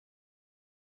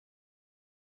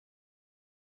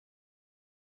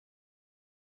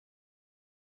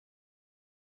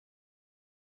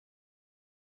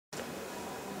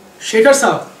शेखर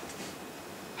साहब,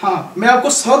 हाँ, मैं आपको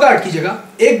 100 गार्ड की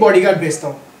जगह एक बॉडीगार्ड भेजता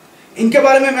हूँ। इनके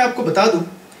बारे में मैं आपको बता दूं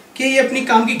कि ये अपनी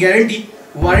काम की गारंटी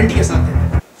वारंटी के साथ देते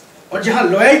हैं, और जहाँ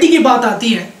लॉयल्टी की बात आती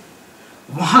है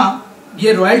वहाँ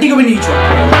ये रॉयल्टी को भी नहीं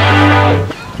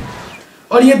छोड़ते।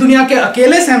 और ये दुनिया के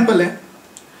अकेले सैंपल हैं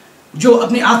जो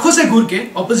अपनी आंखों से घूर के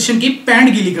ऑपोजिशन की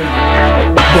पैंट गीली करते हैं।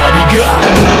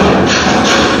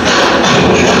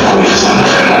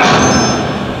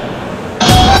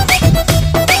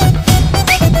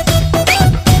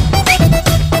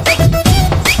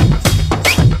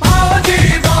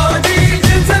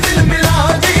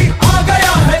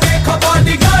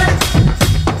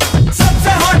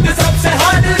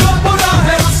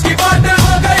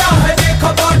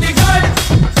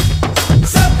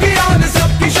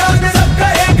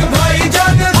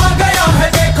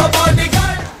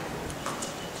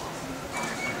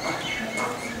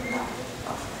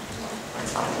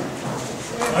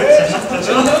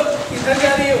 इधर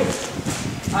जा रही हो?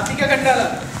 आप ही क्या कर डाला?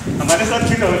 हमारे साथ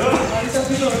ठीक हो लो। हमारे साथ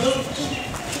ठीक हो लो।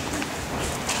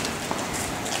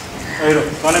 अरे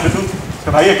कौन है बिट्टू?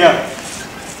 इसका भाई है क्या?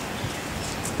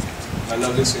 I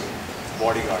love this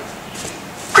bodyguard.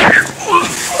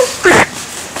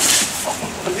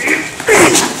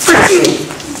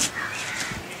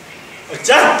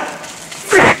 अच्छा।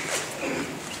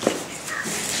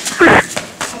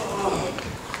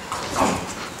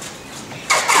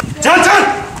 चल चल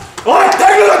और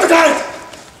देख लो तुझे।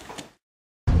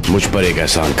 मुझ पर एक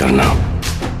एहसान करना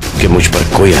कि मुझ पर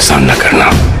कोई एहसान न करना।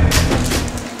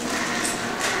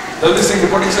 Love this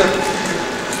reporting sir.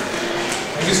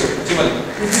 Thank you sir. जी मालिक।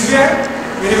 दिव्या है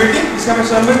मेरी बेटी, इसका मैं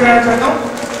स्वयंवर कराना चाहता हूँ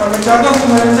और मैं चाहता हूँ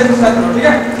तुम्हारे से कुछ साथ करो, ठीक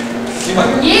है? जी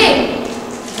मालिक। ये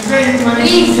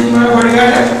तुम्हारा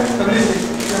बॉडीगार्ड है, प्लीज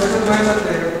तुम्हारे साथ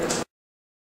रहेगा।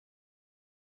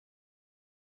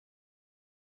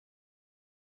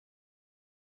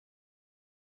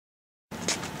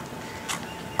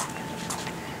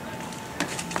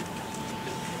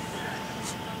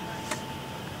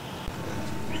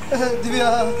 दिव्या,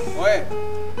 ओए।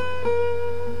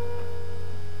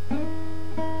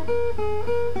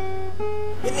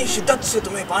 इतनी शिद्दत से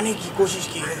तुम्हें पाने की कोशिश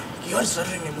की है कि हर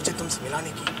जर्रे ने मुझे तुमसे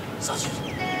मिलाने की साजिश।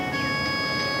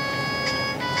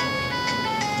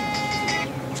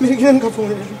 मेरी किरण का फोन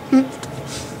है।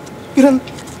 किरण,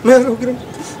 मैं आ रहा हूँ। किरण,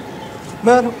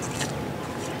 मैं आ रहा हूँ।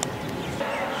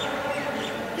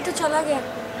 ये तो चला गया।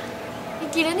 ये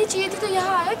किरण ही चाहिए थी तो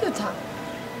यहाँ आया क्यों था?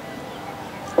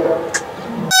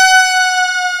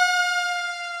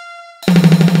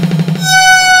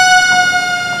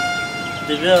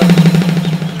 दिव्या,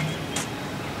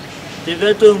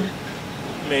 दिव्या तुम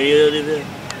मेरी हो दिव्या।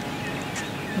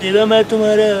 दिव्या मैं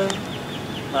तुम्हारा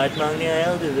हाथ मांगने आया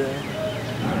हूँ दिव्या।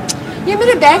 ये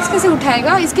मेरे बैग्स कैसे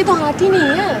उठाएगा? इसके तो हाथ ही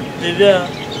नहीं है। दिव्या,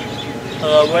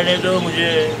 बाबा ने तो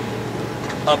मुझे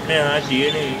अपने हाथ दिए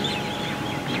नहीं,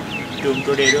 तुम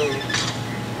तो दे दो।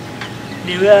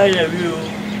 Divya I love you.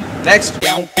 Next.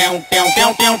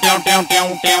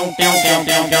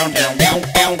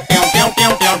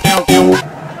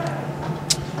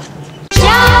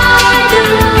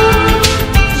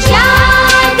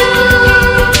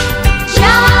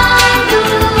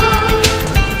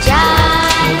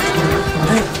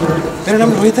 मेरा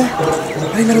नाम रोहित है।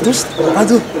 अरे मेरा दोस्त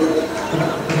आदू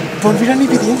बॉर्नवीटा नहीं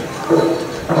पीती है,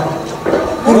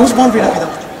 वो रोज बॉर्नवीटा पीता है।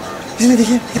 इसलिए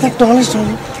देखिए कितना टॉल है, स्ट्रॉन्ग,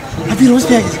 अभी रोज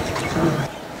पियागी।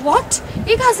 What?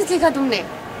 ये कहाँ से सीखा तुमने?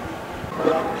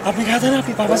 आपने कहा था ना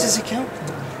अपने पापा से सीखे हो,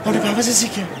 अपने पापा से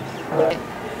सीखे हो।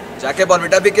 जाके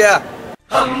बॉर्नवीटा भी क्या?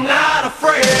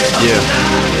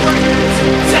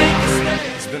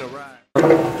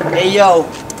 Hey yo,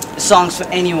 this song's for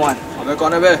anyone. अबे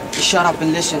कौन है बे? Shut up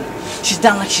and listen. She's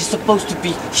down like she's supposed to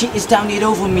be. She is down it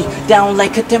over me. Down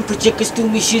like her temperature gets to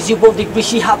me. She's 0 degrees.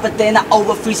 She hot but then I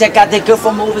overfreeze. I got that girl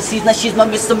from overseas. Now she's my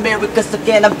Miss America. So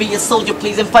can I be a soldier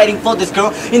please? I'm fighting for this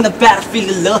girl in the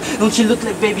battlefield of love. Don't you look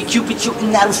like baby Cupid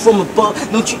shooting arrows from above?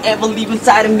 Don't you ever leave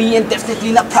inside of me? And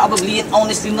definitely not probably and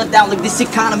honestly not down like this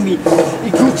economy.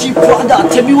 Gucci Prada,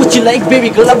 tell me what you like baby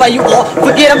girl. I buy you all.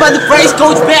 Forget about the price.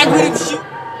 Coach bag with him shoot.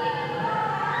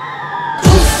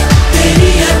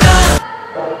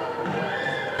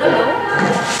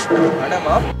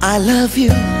 I love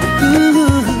you. Ooh,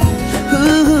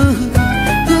 ooh, ooh,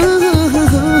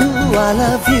 I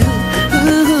love you.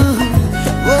 Ooh,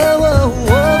 whoa, whoa,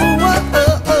 whoa, whoa,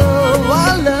 oh, oh,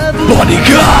 I love you.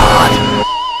 Bodyguard.